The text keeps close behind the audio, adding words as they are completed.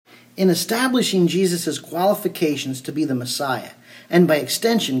in establishing Jesus' qualifications to be the Messiah, and by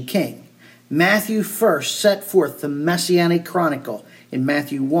extension, King, Matthew first set forth the Messianic chronicle in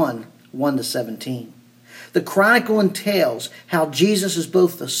Matthew 1:1-17. The chronicle entails how Jesus is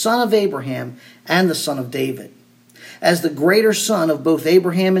both the son of Abraham and the son of David. As the greater son of both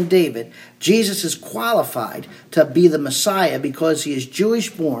Abraham and David, Jesus is qualified to be the Messiah because he is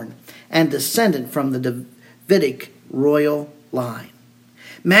Jewish born and descendant from the Davidic royal line.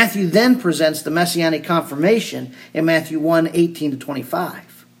 Matthew then presents the Messianic confirmation in Matthew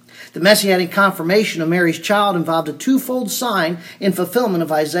 1:18-25. The Messianic confirmation of Mary's child involved a twofold sign in fulfillment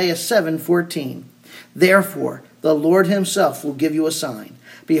of Isaiah 7:14. Therefore, the Lord himself will give you a sign.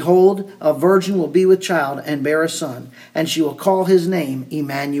 Behold, a virgin will be with child and bear a son, and she will call his name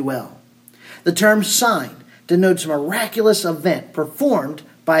Emmanuel. The term sign denotes a miraculous event performed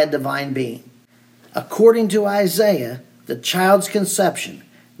by a divine being. According to Isaiah, the child's conception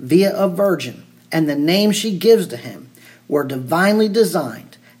via a virgin and the name she gives to him were divinely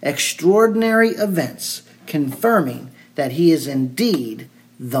designed, extraordinary events confirming that he is indeed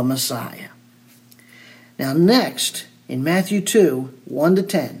the Messiah. Now next, in Matthew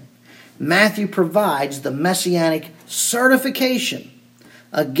 2:1-10, Matthew provides the Messianic certification,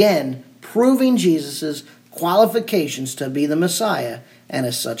 again proving Jesus' qualifications to be the Messiah and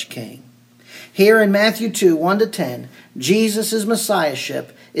as such King. Here in Matthew 2:1-10, Jesus'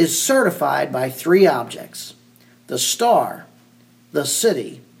 Messiahship is certified by three objects: the star, the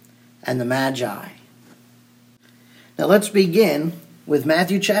city, and the Magi. Now let's begin with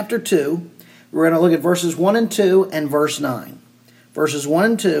Matthew chapter 2. We're going to look at verses 1 and 2 and verse 9. Verses 1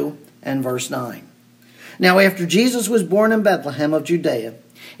 and 2 and verse 9. Now after Jesus was born in Bethlehem of Judea,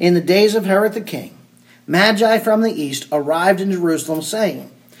 in the days of Herod the king, Magi from the east arrived in Jerusalem,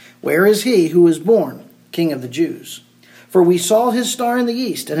 saying, Where is he who was born, King of the Jews? For we saw his star in the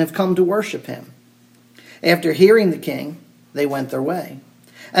east and have come to worship him. After hearing the king, they went their way.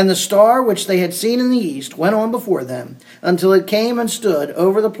 And the star which they had seen in the east went on before them until it came and stood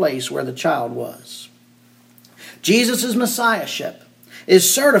over the place where the child was. Jesus' Messiahship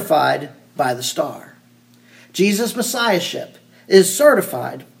is certified by the star. Jesus' Messiahship is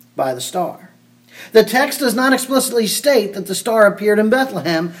certified by the star. The text does not explicitly state that the star appeared in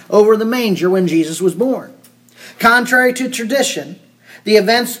Bethlehem over the manger when Jesus was born. Contrary to tradition, the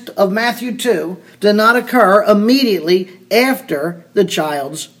events of Matthew 2 did not occur immediately after the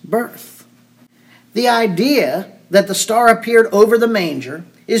child's birth. The idea that the star appeared over the manger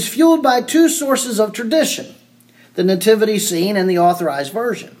is fueled by two sources of tradition: the nativity scene and the authorized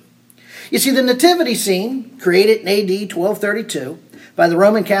version. You see, the nativity scene, created in AD 1232 by the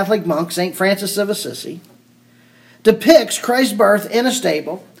Roman Catholic monk St. Francis of Assisi, depicts Christ's birth in a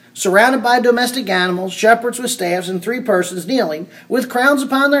stable, surrounded by domestic animals, shepherds with staffs, and three persons kneeling with crowns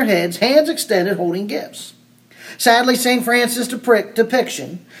upon their heads, hands extended, holding gifts. Sadly, St. Francis'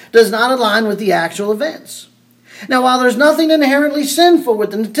 depiction does not align with the actual events. Now, while there's nothing inherently sinful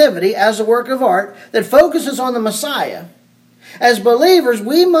with the Nativity as a work of art that focuses on the Messiah, as believers,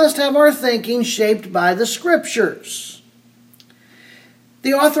 we must have our thinking shaped by the Scriptures.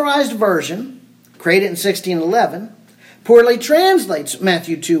 The Authorized Version, created in 1611, poorly translates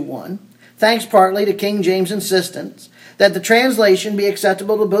Matthew 2:1, thanks partly to King James' insistence that the translation be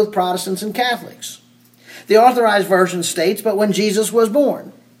acceptable to both Protestants and Catholics. The Authorized Version states, but when Jesus was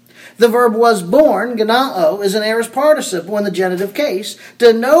born. The verb was born, genao, is an aorist participle in the genitive case,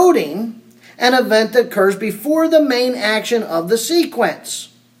 denoting an event that occurs before the main action of the sequence.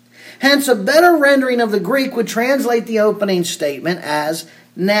 Hence, a better rendering of the Greek would translate the opening statement as,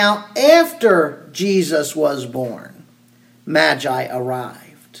 now after Jesus was born, Magi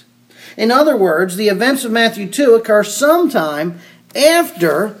arrived. In other words, the events of Matthew 2 occur sometime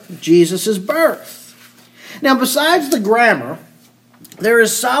after Jesus' birth. Now, besides the grammar, there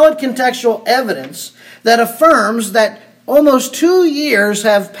is solid contextual evidence that affirms that almost 2 years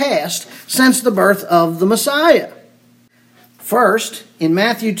have passed since the birth of the Messiah. First, in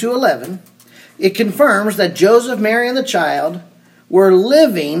Matthew 2:11, it confirms that Joseph, Mary, and the child were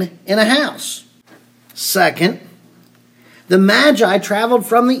living in a house. Second, the Magi traveled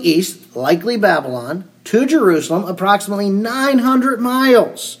from the east, likely Babylon, to Jerusalem, approximately 900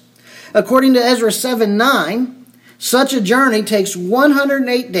 miles. According to Ezra 7:9, such a journey takes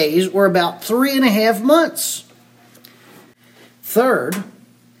 108 days, or about 3.5 months. Third,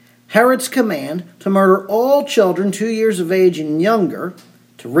 Herod's command to murder all children 2 years of age and younger,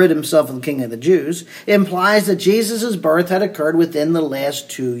 to rid himself of the King of the Jews, implies that Jesus' birth had occurred within the last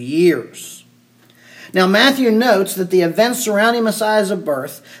 2 years. Now, Matthew notes that the events surrounding Messiah's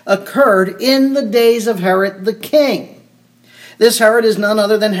birth occurred in the days of Herod the king. This Herod is none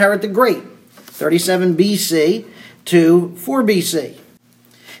other than Herod the Great, 37 BC to 4 BC.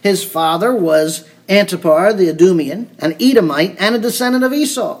 His father was Antipas the Idumean, an Edomite and a descendant of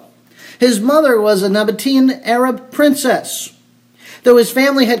Esau. His mother was a Nabatean Arab princess. Though his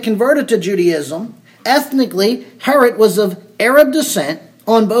family had converted to Judaism, ethnically Herod was of Arab descent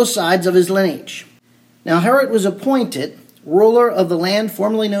on both sides of his lineage. Now Herod was appointed ruler of the land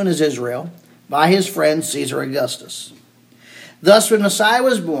formerly known as Israel by his friend Caesar Augustus. Thus, when Messiah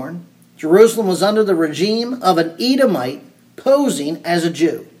was born, Jerusalem was under the regime of an Edomite posing as a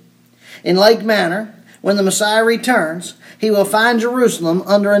Jew. In like manner, when the Messiah returns, he will find Jerusalem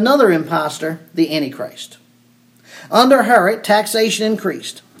under another impostor, the Antichrist. Under Herod, taxation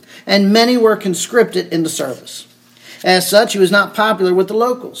increased, and many were conscripted into service. As such, he was not popular with the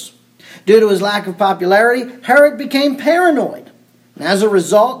locals. Due to his lack of popularity, Herod became paranoid, and as a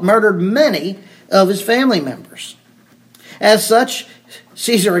result, murdered many of his family members. As such,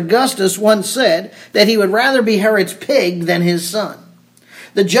 Caesar Augustus once said that he would rather be Herod's pig than his son.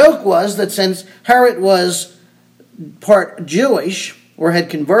 The joke was that since Herod was part Jewish, or had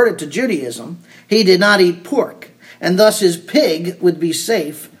converted to Judaism, he did not eat pork, and thus his pig would be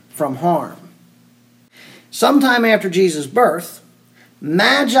safe from harm. Sometime after Jesus' birth,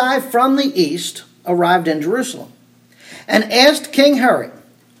 Magi from the east arrived in Jerusalem and asked King Herod,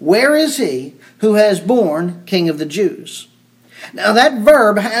 "Where is he who has born King of the Jews?" Now that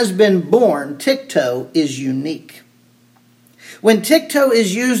verb has been born, tikto, is unique. When tikto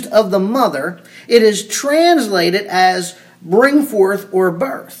is used of the mother, it is translated as bring forth or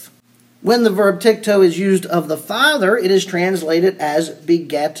birth. When the verb tikto is used of the father, it is translated as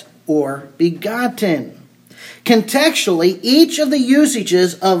beget or begotten. Contextually, each of the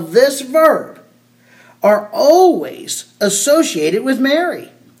usages of this verb are always associated with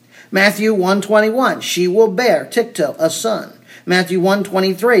Mary. Matthew 1:21, she will bear, tikto, a son. Matthew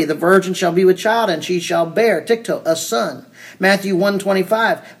 1:23, the virgin shall be with child, and she shall bear, tikto, a son. Matthew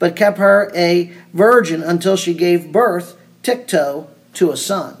 1:25, but kept her a virgin until she gave birth, tikto, to a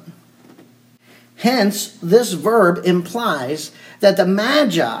son. Hence, this verb implies that the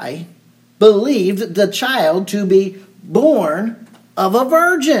Magi believed the child to be born of a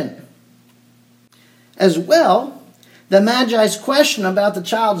virgin. As well, the Magi's question about the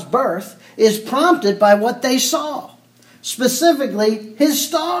child's birth is prompted by what they saw, specifically his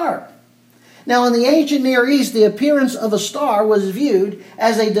star. Now, in the ancient Near East, the appearance of a star was viewed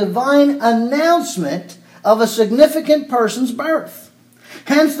as a divine announcement of a significant person's birth.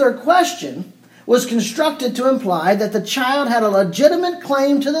 Hence, their question was constructed to imply that the child had a legitimate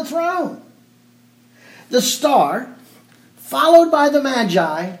claim to the throne. The star, followed by the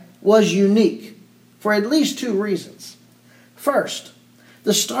Magi, was unique for at least two reasons. First,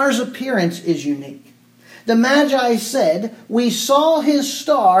 the star's appearance is unique. The Magi said, "We saw his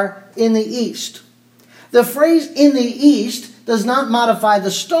star in the east." The phrase "in the east" does not modify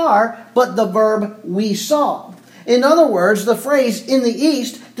the star, but the verb "we saw." In other words, the phrase "in the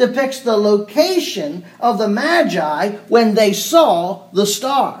east" depicts the location of the Magi when they saw the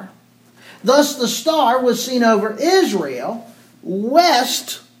star. Thus, the star was seen over Israel,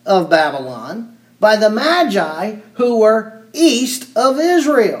 west of Babylon, by the Magi who were east of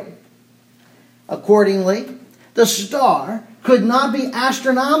Israel. Accordingly, the star could not be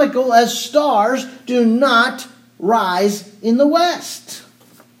astronomical, as stars do not rise in the west.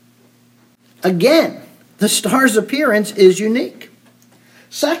 Again, the star's appearance is unique.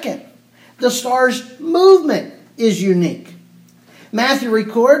 Second, the star's movement is unique. Matthew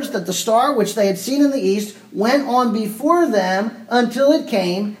records that the star which they had seen in the east went on before them until it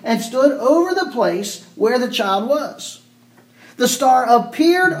came and stood over the place where the child was. The star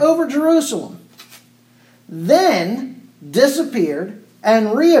appeared over Jerusalem, then disappeared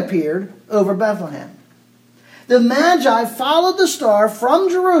and reappeared over Bethlehem. The Magi followed the star from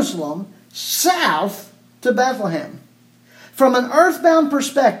Jerusalem south to Bethlehem. From an earthbound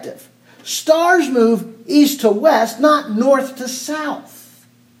perspective, stars move east to west, not north to south.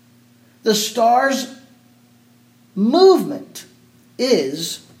 The star's movement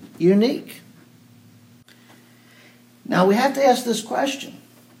is unique. Now we have to ask this question.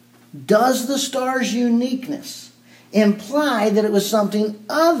 Does the star's uniqueness imply that it was something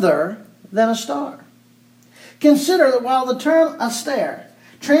other than a star? Consider that while the term aster,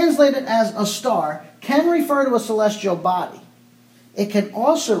 translated as a star, can refer to a celestial body, it can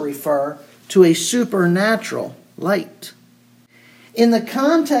also refer to a supernatural light. In the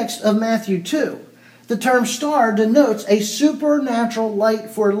context of Matthew 2, the term star denotes a supernatural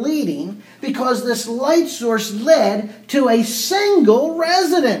light for leading, because this light source led to a single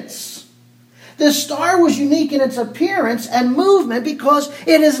residence. This star was unique in its appearance and movement because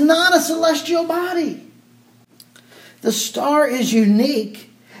it is not a celestial body. The star is unique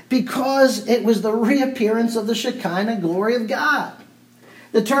because it was the reappearance of the Shekinah glory of God.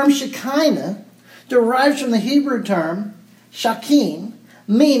 The term Shekinah derives from the Hebrew term shakim,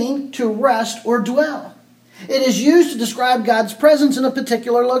 meaning to rest or dwell. It is used to describe God's presence in a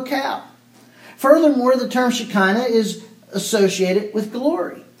particular locale. Furthermore, the term Shekinah is associated with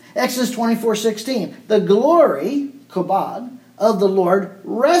glory. Exodus 24:16, the glory, kabod, of the Lord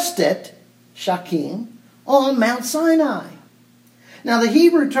rested, shakim, on Mount Sinai. Now the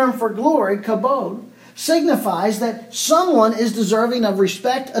Hebrew term for glory, kabod, signifies that someone is deserving of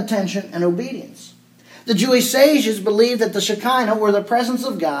respect, attention, and obedience. The Jewish sages believed that the Shekinah, or the presence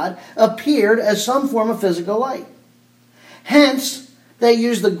of God, appeared as some form of physical light. Hence, they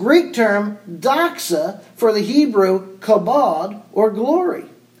used the Greek term doxa for the Hebrew kabod, or glory.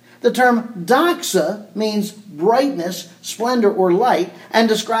 The term doxa means brightness, splendor, or light, and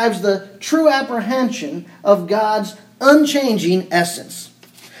describes the true apprehension of God's unchanging essence.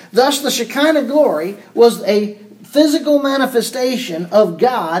 Thus, the Shekinah glory was a physical manifestation of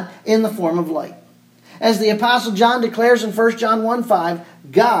God in the form of light. As the Apostle John declares in 1 John 1:5,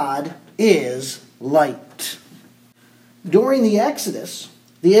 God is light. During the Exodus,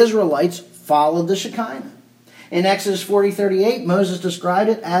 the Israelites followed the Shekinah. In Exodus 40:38, Moses described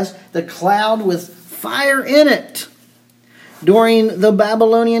it as the cloud with fire in it. During the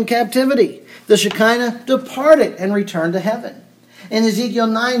Babylonian captivity, the Shekinah departed and returned to heaven. In Ezekiel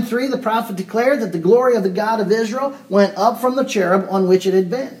 9:3, the prophet declared that the glory of the God of Israel went up from the cherub on which it had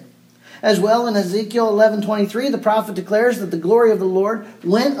been. As well, in Ezekiel 11:23, the prophet declares that the glory of the Lord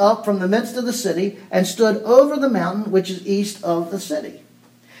went up from the midst of the city and stood over the mountain which is east of the city.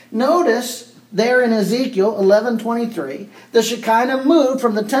 Notice there in Ezekiel 11:23, the Shekinah moved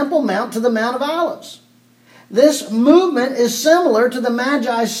from the Temple Mount to the Mount of Olives. This movement is similar to the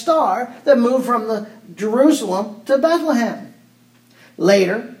Magi's star that moved from Jerusalem to Bethlehem.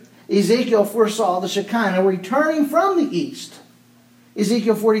 Later, Ezekiel foresaw the Shekinah returning from the east.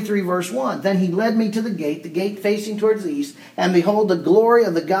 Ezekiel 43 verse 1, then he led me to the gate facing towards the east, and behold, the glory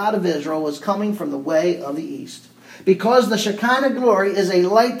of the God of Israel was coming from the way of the east. Because the Shekinah glory is a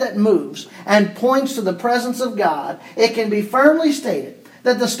light that moves and points to the presence of God, it can be firmly stated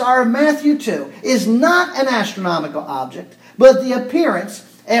that the star of Matthew 2 is not an astronomical object, but the appearance,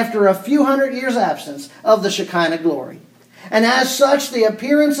 after a few hundred years' absence, of the Shekinah glory. And as such, the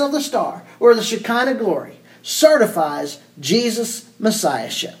appearance of the star, or the Shekinah glory, certifies Jesus'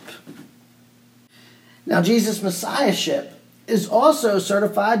 Messiahship. Now, Jesus' Messiahship is also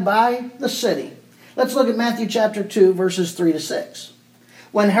certified by the city. Let's look at Matthew chapter 2, verses 3 to 6.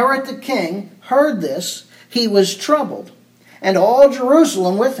 When Herod the king heard this, he was troubled, and all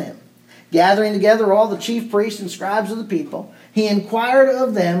Jerusalem with him. Gathering together all the chief priests and scribes of the people, he inquired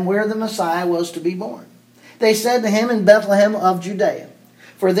of them where the Messiah was to be born. They said to him, in Bethlehem of Judea.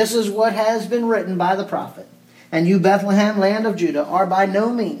 For this is what has been written by the prophet. And you, Bethlehem, land of Judah, are by no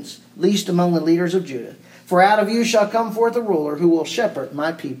means least among the leaders of Judah. For out of you shall come forth a ruler who will shepherd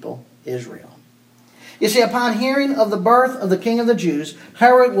my people Israel. You see, upon hearing of the birth of the King of the Jews,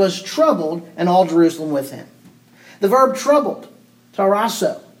 Herod was troubled, and all Jerusalem with him. The verb troubled,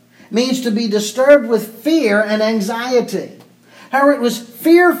 tarasso, means to be disturbed with fear and anxiety. Herod was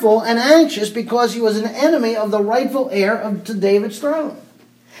fearful and anxious because he was an enemy of the rightful heir to David's throne.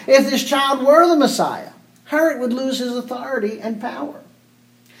 If this child were the Messiah, Herod would lose his authority and power.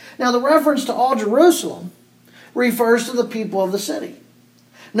 Now, the reference to all Jerusalem refers to the people of the city.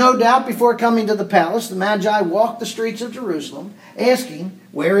 No doubt before coming to the palace, the Magi walked the streets of Jerusalem, asking,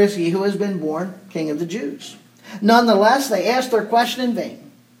 where is he who has been born King of the Jews? Nonetheless, they asked their question in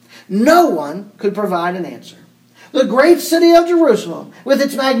vain. No one could provide an answer. The great city of Jerusalem, with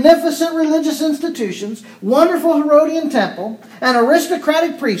its magnificent religious institutions, wonderful Herodian temple, and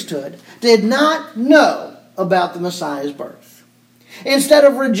aristocratic priesthood, did not know about the Messiah's birth. Instead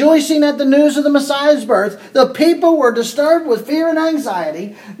of rejoicing at the news of the Messiah's birth, the people were disturbed with fear and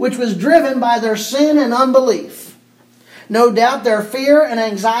anxiety, which was driven by their sin and unbelief. No doubt their fear and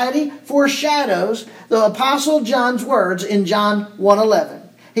anxiety foreshadows the Apostle John's words in John 1:11.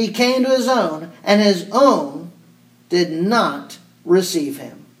 He came to his own, and his own did not receive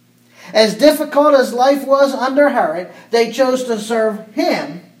him. As difficult as life was under Herod, they chose to serve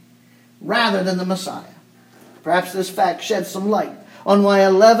him rather than the Messiah. Perhaps this fact sheds some light on why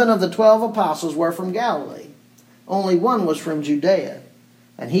 11 of the 12 apostles were from Galilee. Only one was from Judea,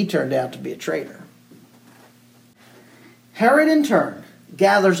 and he turned out to be a traitor. Herod, in turn,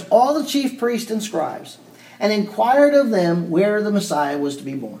 gathers all the chief priests and scribes and inquired of them where the Messiah was to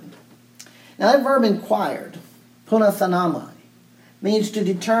be born. Now that verb inquired, punathanamai, means to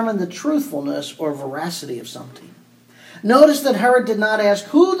determine the truthfulness or veracity of something. Notice that Herod did not ask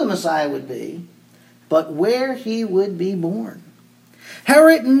who the Messiah would be, but where he would be born.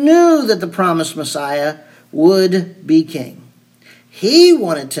 Herod knew that the promised Messiah would be king. He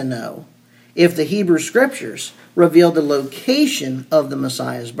wanted to know if the Hebrew Scriptures revealed the location of the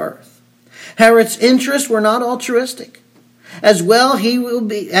Messiah's birth. Herod's interests were not altruistic. As will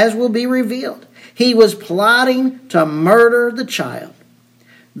be revealed, he was plotting to murder the child,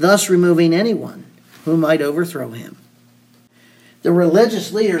 thus removing anyone who might overthrow him. The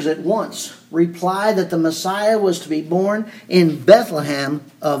religious leaders at once replied that the Messiah was to be born in Bethlehem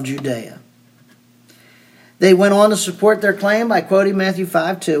of Judea. They went on to support their claim by quoting Matthew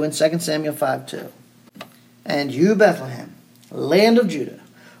 5:2 and 2 Samuel 5:2. And you, Bethlehem, land of Judah,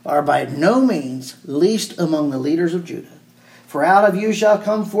 are by no means least among the leaders of Judah. For out of you shall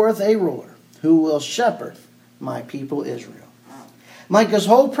come forth a ruler who will shepherd my people Israel. Micah's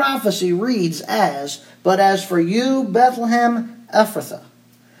whole prophecy reads as, but as for you, Bethlehem Ephrathah,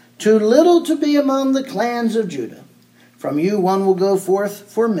 too little to be among the clans of Judah. From you one will go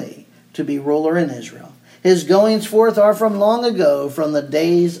forth for me to be ruler in Israel. His goings forth are from long ago, from the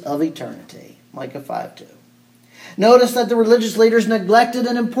days of eternity. Micah 5:2. Notice that the religious leaders neglected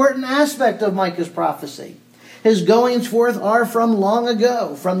an important aspect of Micah's prophecy. His goings forth are from long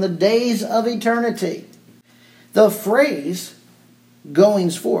ago, from the days of eternity. The phrase,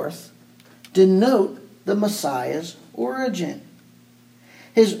 goings forth, denote the Messiah's origin.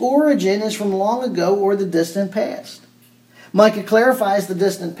 His origin is from long ago or the distant past. Micah clarifies the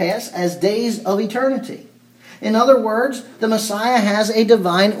distant past as days of eternity. In other words, the Messiah has a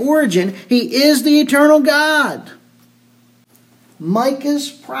divine origin. He is the eternal God. Micah's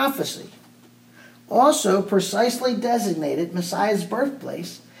prophecy also precisely designated Messiah's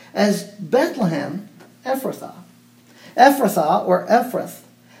birthplace as Bethlehem Ephrathah. Ephrathah, or Ephrath,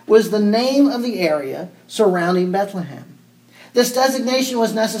 was the name of the area surrounding Bethlehem. This designation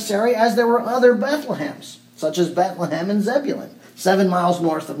was necessary as there were other Bethlehems, such as Bethlehem and Zebulun, 7 miles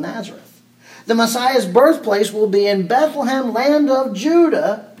north of Nazareth. The Messiah's birthplace will be in Bethlehem, land of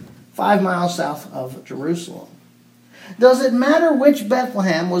Judah, 5 miles south of Jerusalem. Does it matter which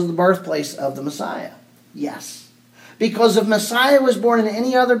Bethlehem was the birthplace of the Messiah? Yes. Because if Messiah was born in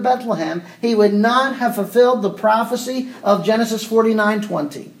any other Bethlehem, he would not have fulfilled the prophecy of Genesis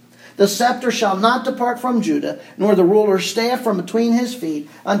 49:20. The scepter shall not depart from Judah, nor the ruler's staff from between his feet,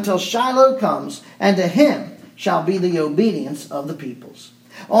 until Shiloh comes, and to him shall be the obedience of the peoples.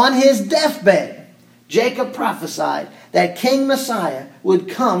 On his deathbed, Jacob prophesied that King Messiah would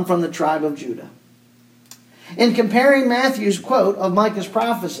come from the tribe of Judah. In comparing Matthew's quote of Micah's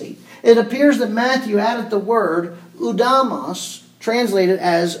prophecy, it appears that Matthew added the word udamos, translated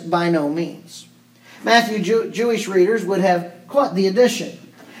as by no means. Jewish readers would have caught the addition.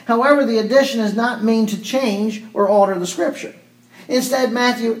 However, the addition does not mean to change or alter the scripture. Instead,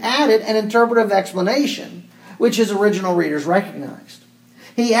 Matthew added an interpretive explanation, which his original readers recognized.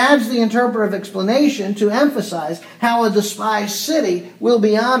 He adds the interpretive explanation to emphasize how a despised city will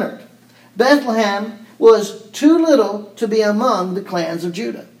be honored. Bethlehem was too little to be among the clans of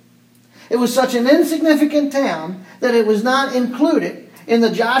Judah. It was such an insignificant town that it was not included in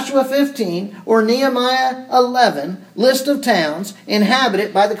the Joshua 15 or Nehemiah 11 list of towns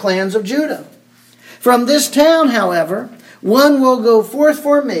inhabited by the clans of Judah. From this town, however, one will go forth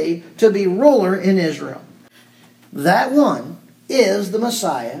for me to be ruler in Israel. That one is the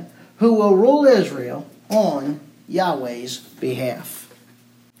Messiah who will rule Israel on Yahweh's behalf.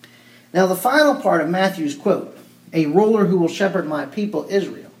 Now, the final part of Matthew's quote, a ruler who will shepherd my people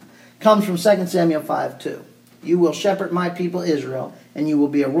Israel, comes from 2 Samuel 5:2. You will shepherd my people Israel, and you will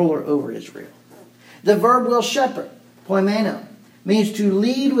be a ruler over Israel. The verb will shepherd, poimeno, means to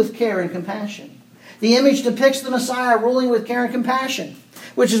lead with care and compassion. The image depicts the Messiah ruling with care and compassion,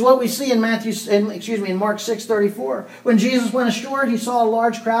 which is what we see in Mark 6:34. When Jesus went ashore, he saw a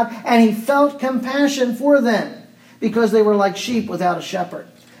large crowd, and he felt compassion for them because they were like sheep without a shepherd.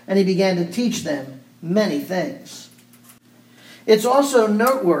 And he began to teach them many things. It's also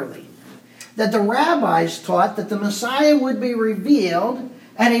noteworthy that the rabbis taught that the Messiah would be revealed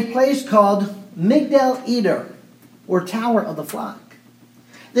at a place called Migdal Eder, or Tower of the Flock.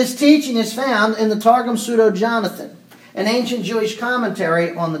 This teaching is found in the Targum Pseudo-Jonathan, an ancient Jewish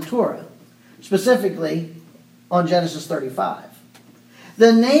commentary on the Torah, specifically on Genesis 35.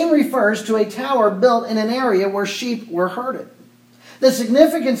 The name refers to a tower built in an area where sheep were herded. The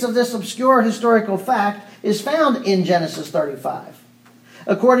significance of this obscure historical fact is found in Genesis 35.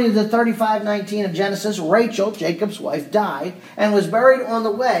 According to 35:19 of Genesis, Rachel, Jacob's wife, died and was buried on the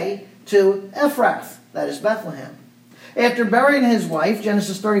way to Ephrath, that is Bethlehem. After burying his wife,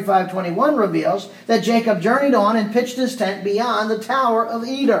 Genesis 35:21 reveals that Jacob journeyed on and pitched his tent beyond the Tower of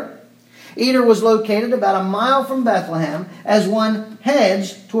Eder. Eder was located about a mile from Bethlehem as one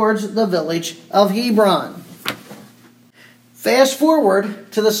heads towards the village of Hebron. Fast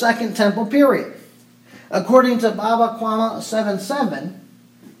forward to the Second Temple period. According to Baba Kama 7:7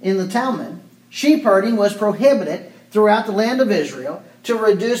 in the Talmud, sheep herding was prohibited throughout the land of Israel to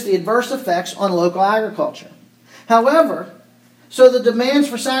reduce the adverse effects on local agriculture. However, so the demands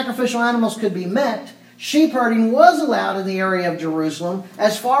for sacrificial animals could be met, sheep herding was allowed in the area of Jerusalem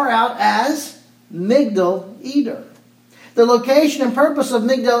as far out as Migdal Eder. The location and purpose of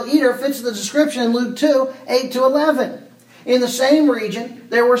Migdal Eder fits the description in Luke 2:8-11. In the same region,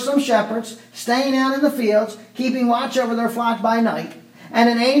 there were some shepherds staying out in the fields, keeping watch over their flock by night. And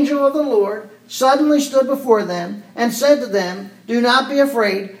an angel of the Lord suddenly stood before them and said to them, "Do not be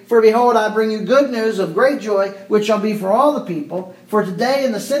afraid, for behold, I bring you good news of great joy, which shall be for all the people. For today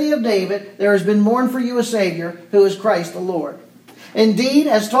in the city of David there has been born for you a Savior, who is Christ the Lord." Indeed,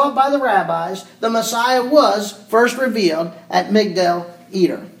 as taught by the rabbis, the Messiah was first revealed at Migdal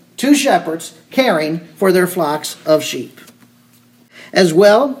Eder. Two shepherds caring for their flocks of sheep. As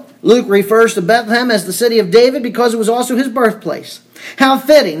well, Luke refers to Bethlehem as the city of David because it was also his birthplace. How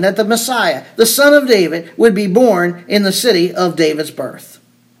fitting that the Messiah, the son of David, would be born in the city of David's birth.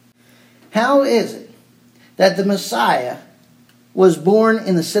 How is it that the Messiah was born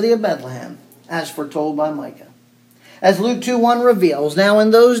in the city of Bethlehem as foretold by Micah? As Luke 2:1 reveals, "Now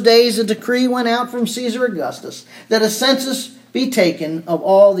in those days a decree went out from Caesar Augustus that a census be taken of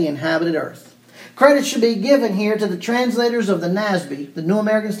all the inhabited earth." Credit should be given here to the translators of the NASB, the New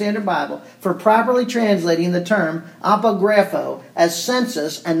American Standard Bible, for properly translating the term apographo as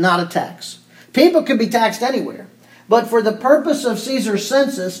census and not a tax. People could be taxed anywhere, but for the purpose of Caesar's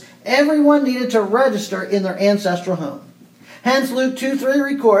census, everyone needed to register in their ancestral home. Hence Luke 2:3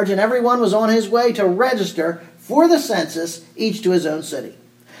 records, "And everyone was on his way to register for the census, each to his own city."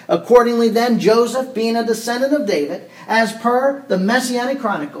 Accordingly then, Joseph, being a descendant of David, as per the Messianic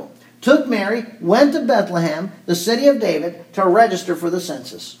Chronicle, took Mary, went to Bethlehem, the city of David, to register for the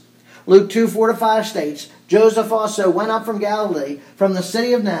census. Luke 2:4-5 states, "Joseph also went up from Galilee, from the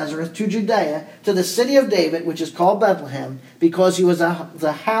city of Nazareth to Judea, to the city of David, which is called Bethlehem, because he was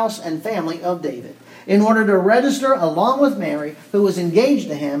the house and family of David, in order to register along with Mary, who was engaged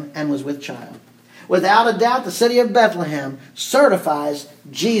to him and was with child." Without a doubt, the city of Bethlehem certifies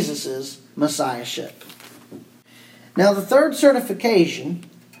Jesus' messiahship. Now, the third certification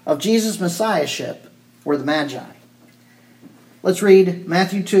of Jesus' messiahship were the Magi. Let's read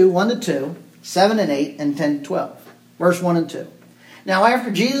Matthew 2:1-2, 7-8, and 10-12. Verse 1 and 2. "Now after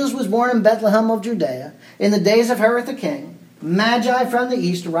Jesus was born in Bethlehem of Judea, in the days of Herod the king, Magi from the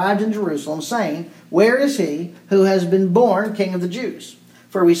east arrived in Jerusalem, saying, 'Where is he who has been born King of the Jews?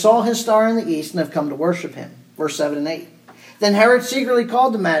 For we saw his star in the east and have come to worship him.'" Verse 7 and 8. "Then Herod secretly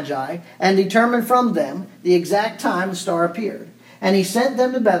called the Magi and determined from them the exact time the star appeared. And he sent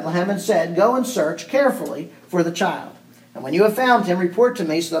them to Bethlehem and said, 'Go and search carefully for the child. And when you have found him, report to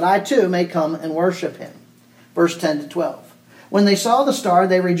me so that I too may come and worship him.'" Verse 10-12. "When they saw the star,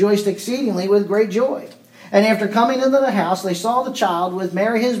 they rejoiced exceedingly with great joy. And after coming into the house, they saw the child with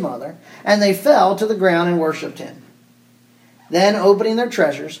Mary his mother, and they fell to the ground and worshipped him. Then, opening their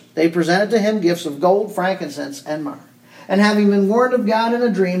treasures, they presented to him gifts of gold, frankincense, and myrrh. And having been warned of God in a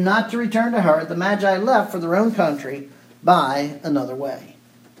dream not to return to Herod, the Magi left for their own country by another way."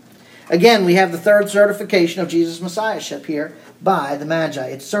 Again, we have the third certification of Jesus' messiahship here by the Magi.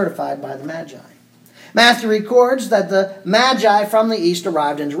 It's certified by the Magi. Matthew records that the Magi from the east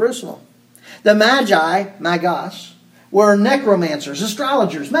arrived in Jerusalem. The Magi, magos, were necromancers,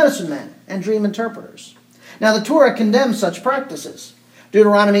 astrologers, medicine men, and dream interpreters. Now the Torah condemns such practices.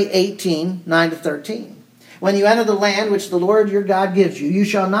 Deuteronomy 18:9-13. "When you enter the land which the Lord your God gives you, you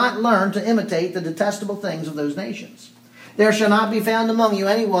shall not learn to imitate the detestable things of those nations. There shall not be found among you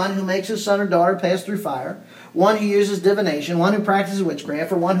anyone who makes his son or daughter pass through fire, one who uses divination, one who practices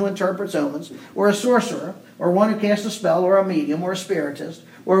witchcraft, or one who interprets omens, or a sorcerer, or one who casts a spell, or a medium, or a spiritist,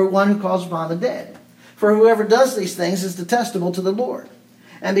 or one who calls upon the dead. For whoever does these things is detestable to the Lord.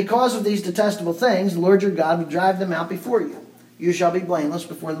 And because of these detestable things, the Lord your God will drive them out before you. You shall be blameless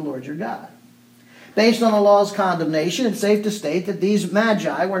before the Lord your God." Based on the law's condemnation, it's safe to state that these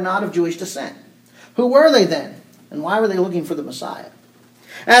Magi were not of Jewish descent. Who were they then? And why were they looking for the Messiah?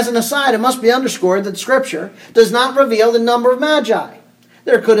 As an aside, it must be underscored that Scripture does not reveal the number of Magi.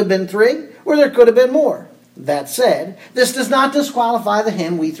 There could have been 3, or there could have been more. That said, this does not disqualify the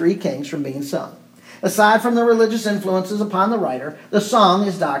hymn, "We Three Kings," from being sung. Aside from the religious influences upon the writer, the song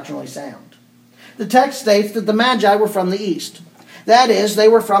is doctrinally sound. The text states that the Magi were from the east. That is, they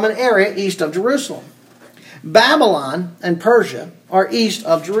were from an area east of Jerusalem. Babylon and Persia are east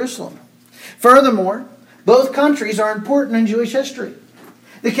of Jerusalem. Furthermore, both countries are important in Jewish history.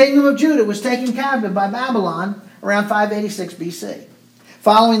 The kingdom of Judah was taken captive by Babylon around 586 BC.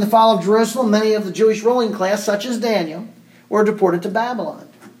 Following the fall of Jerusalem, many of the Jewish ruling class, such as Daniel, were deported to Babylon.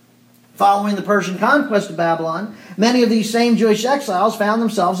 Following the Persian conquest of Babylon, many of these same Jewish exiles found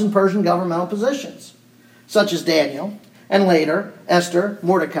themselves in Persian governmental positions, such as Daniel, and later Esther,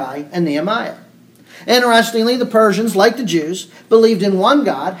 Mordecai, and Nehemiah. Interestingly, the Persians, like the Jews, believed in one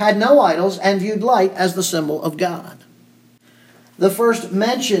God, had no idols, and viewed light as the symbol of God. The first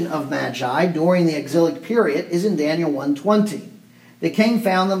mention of Magi during the exilic period is in Daniel 1:20. The king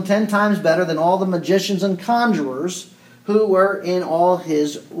found them 10 times better than all the magicians and conjurers who were in all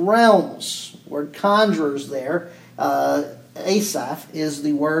his realms. The word conjurers there, Asaph, is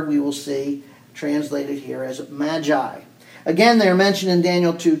the word we will see translated here as Magi. Again, they are mentioned in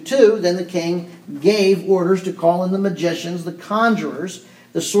Daniel 2:2. Then the king gave orders to call in the magicians, the conjurers,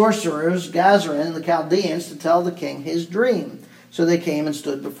 the sorcerers, Gazarim, and the Chaldeans to tell the king his dream. So they came and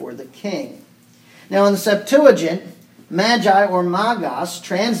stood before the king. Now in the Septuagint, Magi or Magos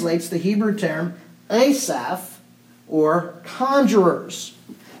translates the Hebrew term Asaph or conjurers.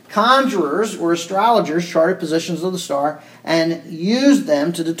 Conjurers or astrologers charted positions of the star and used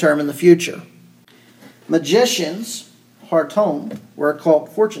them to determine the future. Magicians, Hartom, were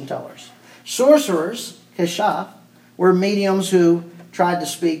occult fortune tellers. Sorcerers, Keshaf, were mediums who tried to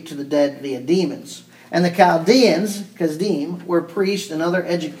speak to the dead via demons. And the Chaldeans, Kazdim, were priests and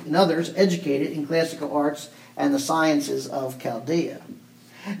others educated in classical arts and the sciences of Chaldea.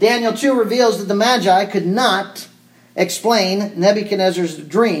 Daniel 2 reveals that the Magi could not explain Nebuchadnezzar's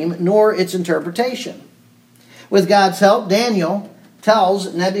dream nor its interpretation. With God's help, Daniel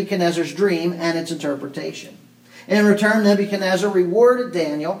tells Nebuchadnezzar's dream and its interpretation. In return, Nebuchadnezzar rewarded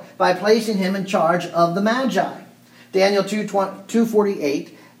Daniel by placing him in charge of the Magi. Daniel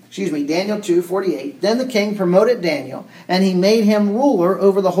 2:48. Then the king promoted Daniel, and he made him ruler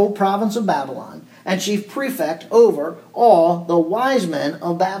over the whole province of Babylon, and chief prefect over all the wise men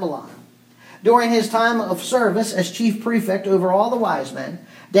of Babylon. During his time of service as chief prefect over all the wise men,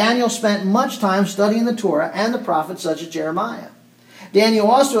 Daniel spent much time studying the Torah and the prophets such as Jeremiah. Daniel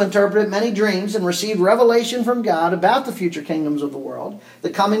also interpreted many dreams and received revelation from God about the future kingdoms of the world, the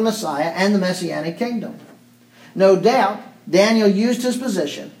coming Messiah, and the Messianic kingdom. No doubt, Daniel used his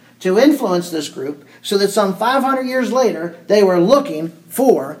position to influence this group so that some 500 years later, they were looking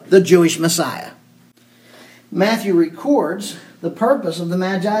for the Jewish Messiah. Matthew records the purpose of the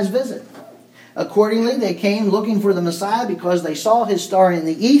Magi's visit. Accordingly, they came looking for the Messiah because they saw his star in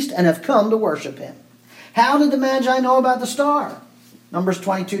the east and have come to worship him. How did the Magi know about the star? Numbers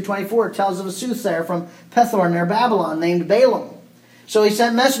 22:24 tells of a soothsayer from Pethor near Babylon named Balaam. So he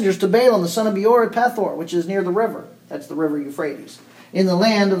sent messengers to Balaam, the son of Beor at Pethor, which is near the river. That's the river Euphrates, in the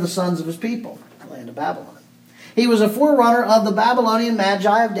land of the sons of his people, the land of Babylon. He was a forerunner of the Babylonian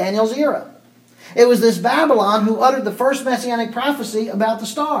Magi of Daniel's era. It was this Babylon who uttered the first messianic prophecy about the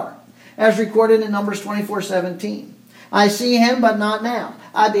star, as recorded in Numbers 24:17. I see him, but not now.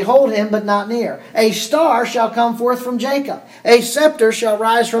 I behold him, but not near. A star shall come forth from Jacob. A scepter shall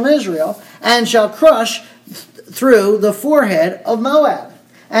rise from Israel, and shall crush through the forehead of Moab,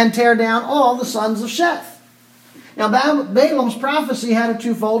 and tear down all the sons of Sheth. Now, Balaam's prophecy had a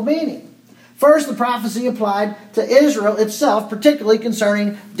twofold meaning. First, the prophecy applied to Israel itself, particularly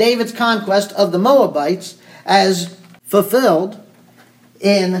concerning David's conquest of the Moabites, as fulfilled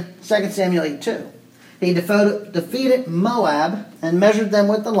in 2 Samuel 8:2. He defeated Moab and measured them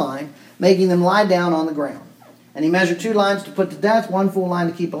with the line, making them lie down on the ground. And he measured 2 lions to put to death, 1 full line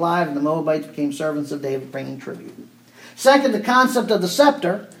to keep alive, and the Moabites became servants of David, bringing tribute. Second, the concept of the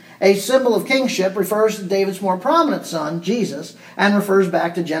scepter, a symbol of kingship, refers to David's more prominent son, Jesus, and refers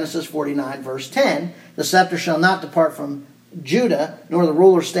back to Genesis 49, verse 10. The scepter shall not depart from Judah, nor the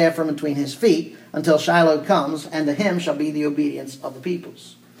ruler's staff from between his feet, until Shiloh comes, and to him shall be the obedience of the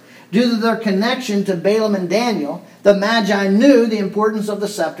peoples. Due to their connection to Balaam and Daniel, the Magi knew the importance of the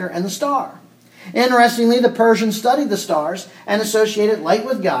scepter and the star. Interestingly, the Persians studied the stars and associated light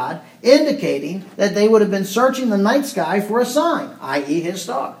with God, indicating that they would have been searching the night sky for a sign, i.e. his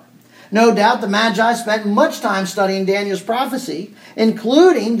star. No doubt the Magi spent much time studying Daniel's prophecy,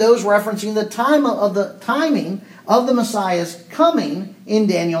 including those referencing the timing of the Messiah's coming in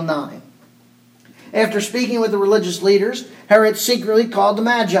Daniel 9. After speaking with the religious leaders, Herod secretly called the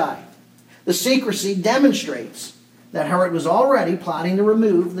Magi. The secrecy demonstrates that Herod was already plotting to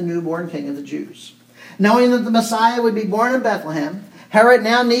remove the newborn king of the Jews. Knowing that the Messiah would be born in Bethlehem, Herod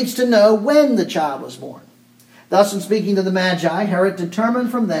now needs to know when the child was born. Thus, in speaking to the Magi, Herod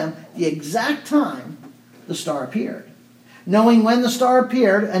determined from them the exact time the star appeared. Knowing when the star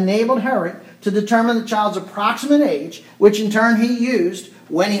appeared enabled Herod to determine the child's approximate age, which in turn he used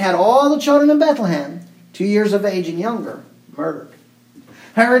when he had all the children in Bethlehem, 2 years of age and younger, murdered.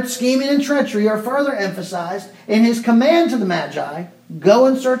 Herod's scheming and treachery are further emphasized in his command to the Magi, "Go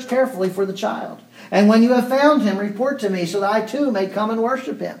and search carefully for the child. And when you have found him, report to me so that I too may come and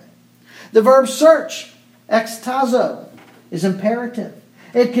worship him." The verb search, extazo, is imperative.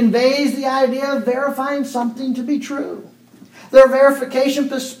 It conveys the idea of verifying something to be true. Their verification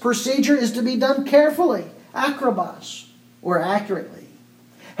procedure is to be done carefully, akrobos, or accurately.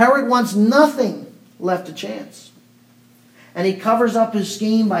 Herod wants nothing left to chance. And he covers up his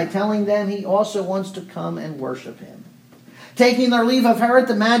scheme by telling them he also wants to come and worship him. Taking their leave of Herod,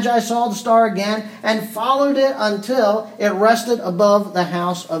 the Magi saw the star again and followed it until it rested above the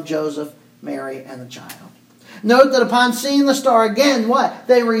house of Joseph, Mary, and the child. Note that upon seeing the star again, what?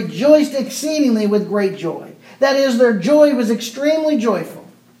 They rejoiced exceedingly with great joy. That is, their joy was extremely joyful.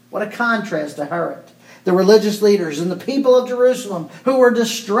 What a contrast to Herod, the religious leaders, and the people of Jerusalem who were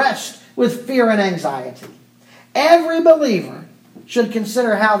distressed with fear and anxiety. Every believer should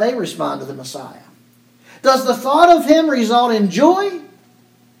consider how they respond to the Messiah. Does the thought of him result in joy,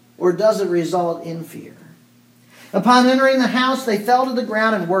 or does it result in fear? Upon entering the house, they fell to the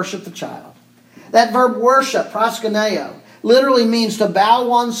ground and worshipped the child. That verb worship, proskuneo, literally means to bow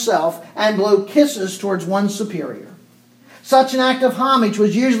oneself and blow kisses towards one's superior. Such an act of homage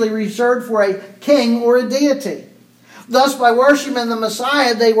was usually reserved for a king or a deity. Thus, by worshiping the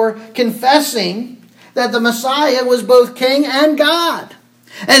Messiah, they were confessing that the Messiah was both king and God.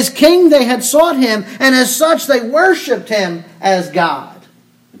 As king, they had sought him, and as such, they worshipped him as God.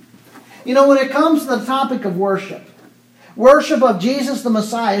 You know, when it comes to the topic of worship of Jesus the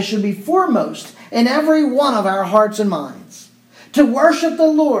Messiah should be foremost in every one of our hearts and minds. To worship the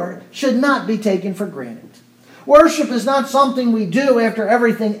Lord should not be taken for granted. Worship is not something we do after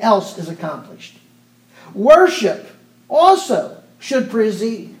everything else is accomplished. Worship also should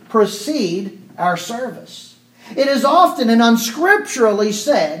precede our service. It is often and unscripturally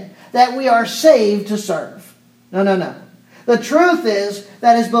said that we are saved to serve. No. The truth is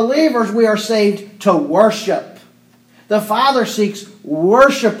that as believers we are saved to worship. The Father seeks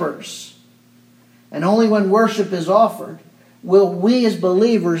worshipers. And only when worship is offered will we as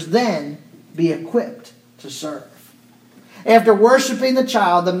believers then be equipped to serve. After worshiping the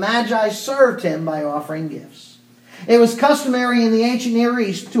child, the Magi served him by offering gifts. It was customary in the ancient Near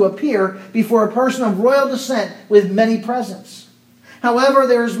East to appear before a person of royal descent with many presents. However,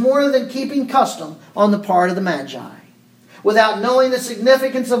 there is more than keeping custom on the part of the Magi. Without knowing the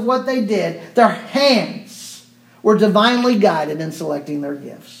significance of what they did, their hands were divinely guided in selecting their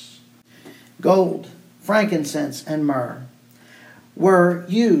gifts. Gold, frankincense, and myrrh were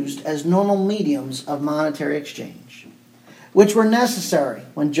used as normal mediums of monetary exchange, which were necessary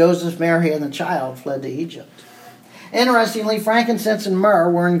when Joseph, Mary, and the child fled to Egypt. Interestingly, frankincense and myrrh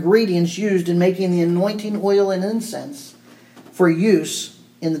were ingredients used in making the anointing oil and incense for use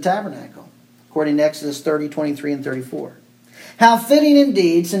in the tabernacle, according to Exodus 30, 23, and 34. How fitting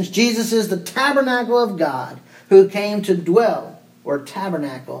indeed, since Jesus is the tabernacle of God who came to dwell or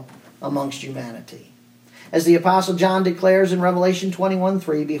tabernacle amongst humanity. As the Apostle John declares in Revelation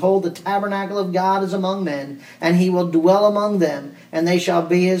 21:3, "Behold, the tabernacle of God is among men, and he will dwell among them, and they shall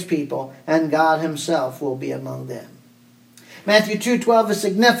be his people, and God himself will be among them." Matthew 2:12 is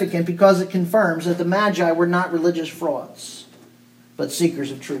significant because it confirms that the Magi were not religious frauds, but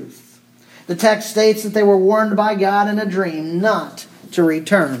seekers of truth. The text states that they were warned by God in a dream not to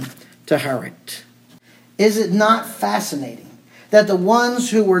return to Herod. Is it not fascinating that the ones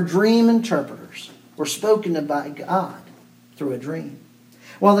who were dream interpreters were spoken to by God through a dream?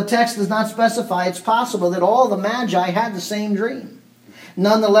 While the text does not specify, it's possible that all the Magi had the same dream.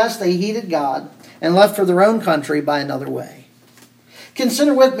 Nonetheless, they heeded God and left for their own country by another way.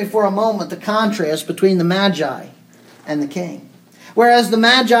 Consider with me for a moment the contrast between the Magi and the king. Whereas the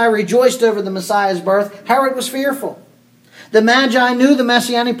Magi rejoiced over the Messiah's birth, Herod was fearful. The Magi knew the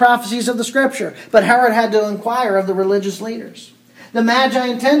messianic prophecies of the Scripture, but Herod had to inquire of the religious leaders. The Magi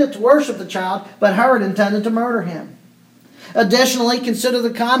intended to worship the child, but Herod intended to murder him. Additionally, consider the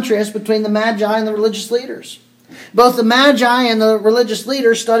contrast between the Magi and the religious leaders. Both the Magi and the religious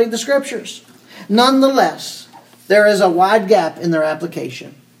leaders studied the Scriptures. Nonetheless, there is a wide gap in their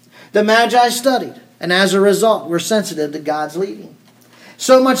application. The Magi studied, and as a result, were sensitive to God's leading.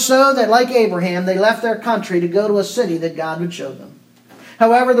 So much so that, like Abraham, they left their country to go to a city that God would show them.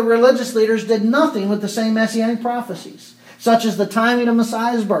 However, the religious leaders did nothing with the same messianic prophecies, such as the timing of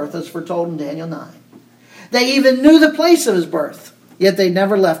Messiah's birth as foretold in Daniel 9. They even knew the place of his birth, yet they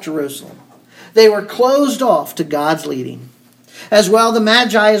never left Jerusalem. They were closed off to God's leading. As well, the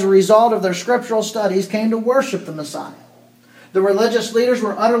Magi, as a result of their scriptural studies, came to worship the Messiah. The religious leaders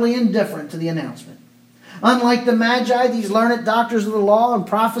were utterly indifferent to the announcement. Unlike the Magi, these learned doctors of the law and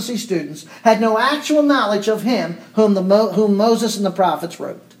prophecy students had no actual knowledge of him whom Moses and the prophets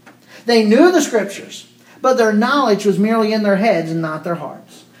wrote. They knew the scriptures, but their knowledge was merely in their heads and not their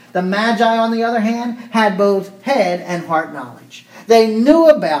hearts. The Magi, on the other hand, had both head and heart knowledge. They knew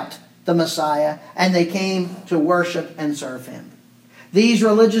about the Messiah, and they came to worship and serve him. These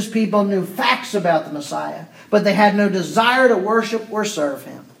religious people knew facts about the Messiah, but they had no desire to worship or serve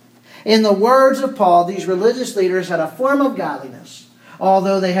him. In the words of Paul, these religious leaders had a form of godliness,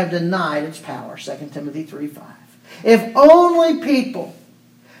 although they have denied its power. 2 Timothy 3:5. If only people,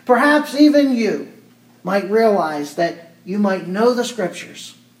 perhaps even you, might realize that you might know the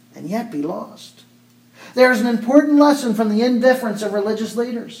scriptures and yet be lost. There is an important lesson from the indifference of religious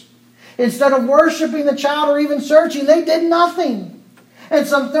leaders. Instead of worshiping the child or even searching, they did nothing. And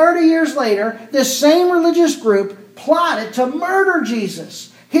some 30 years later, this same religious group plotted to murder Jesus.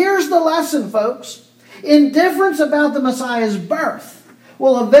 Here's the lesson, folks. Indifference about the Messiah's birth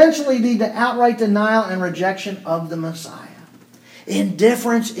will eventually lead to outright denial and rejection of the Messiah.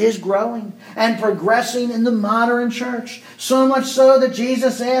 Indifference is growing and progressing in the modern church. So much so that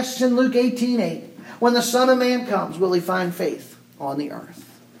Jesus asks in Luke 18:8, when the Son of Man comes, will he find faith on the earth?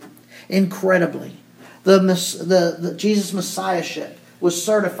 Incredibly, the Jesus Messiahship was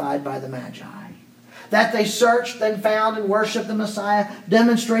certified by the Magi. That they searched and found and worshipped the Messiah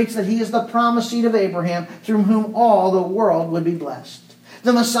demonstrates that he is the promised seed of Abraham, through whom all the world would be blessed.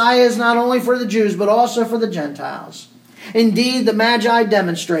 The Messiah is not only for the Jews, but also for the Gentiles. Indeed, the Magi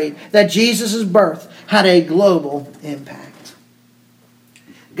demonstrate that Jesus' birth had a global impact.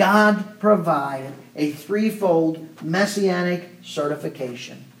 God provided a threefold messianic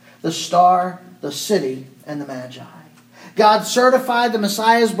certification: the star, the city, and the Magi. God certified the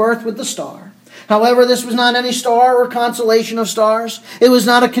Messiah's birth with the star. However, this was not any star or constellation of stars. It was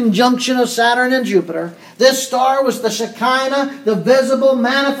not a conjunction of Saturn and Jupiter. This star was the Shekinah, the visible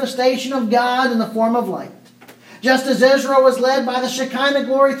manifestation of God in the form of light. Just as Israel was led by the Shekinah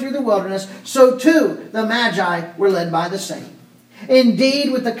glory through the wilderness, so too the Magi were led by the same.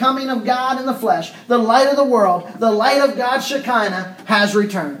 Indeed, with the coming of God in the flesh, the light of the world, the light of God's Shekinah has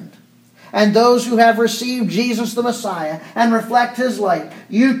returned. And those who have received Jesus the Messiah and reflect his light,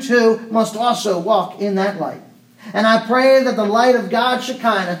 you too must also walk in that light. And I pray that the light of God's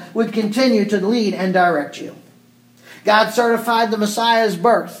Shekinah would continue to lead and direct you. God certified the Messiah's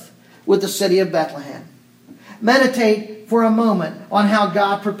birth with the city of Bethlehem. Meditate for a moment on how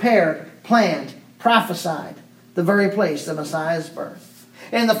God prepared, planned, prophesied the very place of Messiah's birth.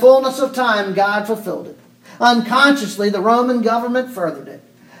 In the fullness of time, God fulfilled it. Unconsciously, the Roman government furthered it.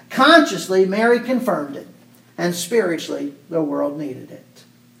 Consciously, Mary confirmed it. And spiritually, the world needed it.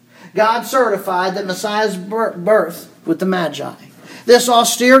 God certified that Messiah's birth with the Magi. This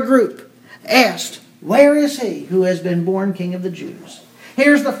austere group asked, "Where is he who has been born King of the Jews?"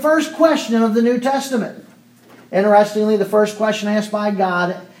 Here's the first question of the New Testament. Interestingly, the first question asked by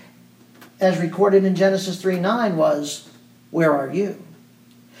God, as recorded in Genesis 3:9, was, "Where are you?"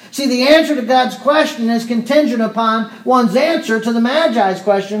 See, the answer to God's question is contingent upon one's answer to the Magi's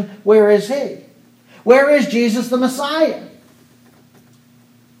question, "Where is he?" Where is Jesus the Messiah?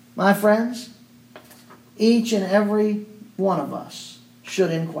 My friends, each and every one of us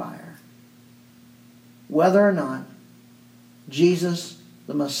should inquire whether or not Jesus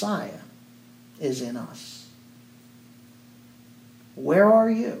the Messiah is in us. Where are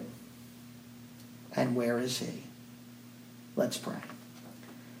you? And where is he? Let's pray.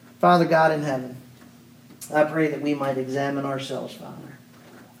 Father God in heaven, I pray that we might examine ourselves, Father.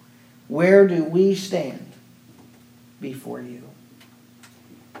 Where do we stand before you?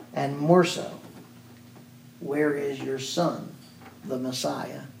 And more so, where is your Son, the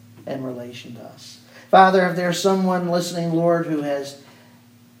Messiah, in relation to us? Father, if there's someone listening, Lord, who has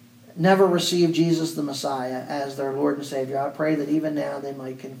never received Jesus the Messiah as their Lord and Savior, I pray that even now they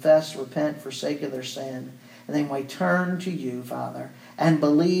might confess, repent, forsake of their sin, and they might turn to you, Father, and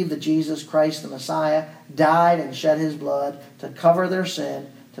believe that Jesus Christ the Messiah died and shed his blood to cover their sin,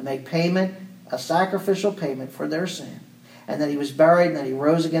 to make payment, a sacrificial payment for their sin, and that he was buried and that he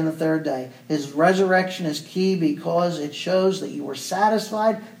rose again the third day. His resurrection is key because it shows that you were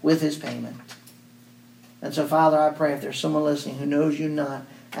satisfied with his payment. And so, Father, I pray if there's someone listening who knows you not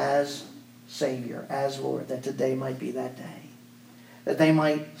as Savior, as Lord, that today might be that day. that they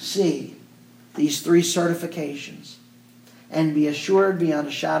might see these three certifications and be assured beyond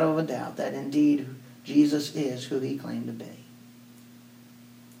a shadow of a doubt that indeed Jesus is who he claimed to be.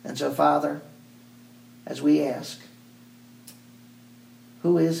 And so, Father, as we ask,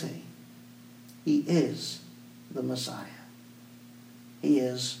 who is he? He is the Messiah. He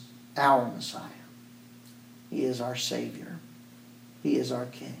is our Messiah. He is our Savior. He is our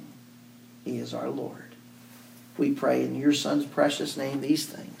King. He is our Lord. We pray in your Son's precious name these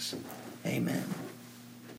things. Amen.